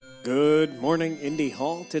Good morning, Indy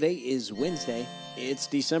Hall. Today is Wednesday. It's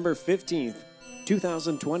December 15th,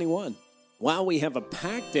 2021. Wow, we have a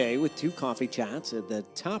packed day with 2 coffee chats at the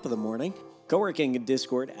top of the morning, co-working and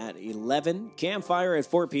Discord at 11, campfire at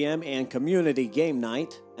 4 p.m., and community game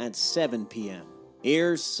night at 7 p.m.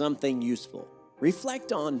 Here's something useful.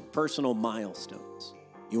 Reflect on personal milestones.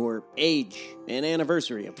 Your age, an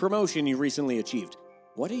anniversary, a promotion you recently achieved.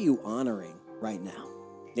 What are you honoring right now?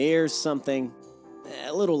 Here's something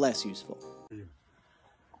a little less useful. This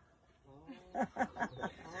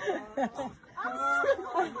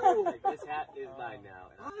hat is mine now.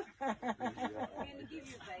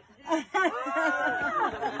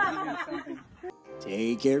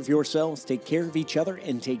 Take care of yourselves, take care of each other,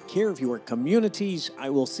 and take care of your communities.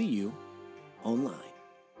 I will see you online.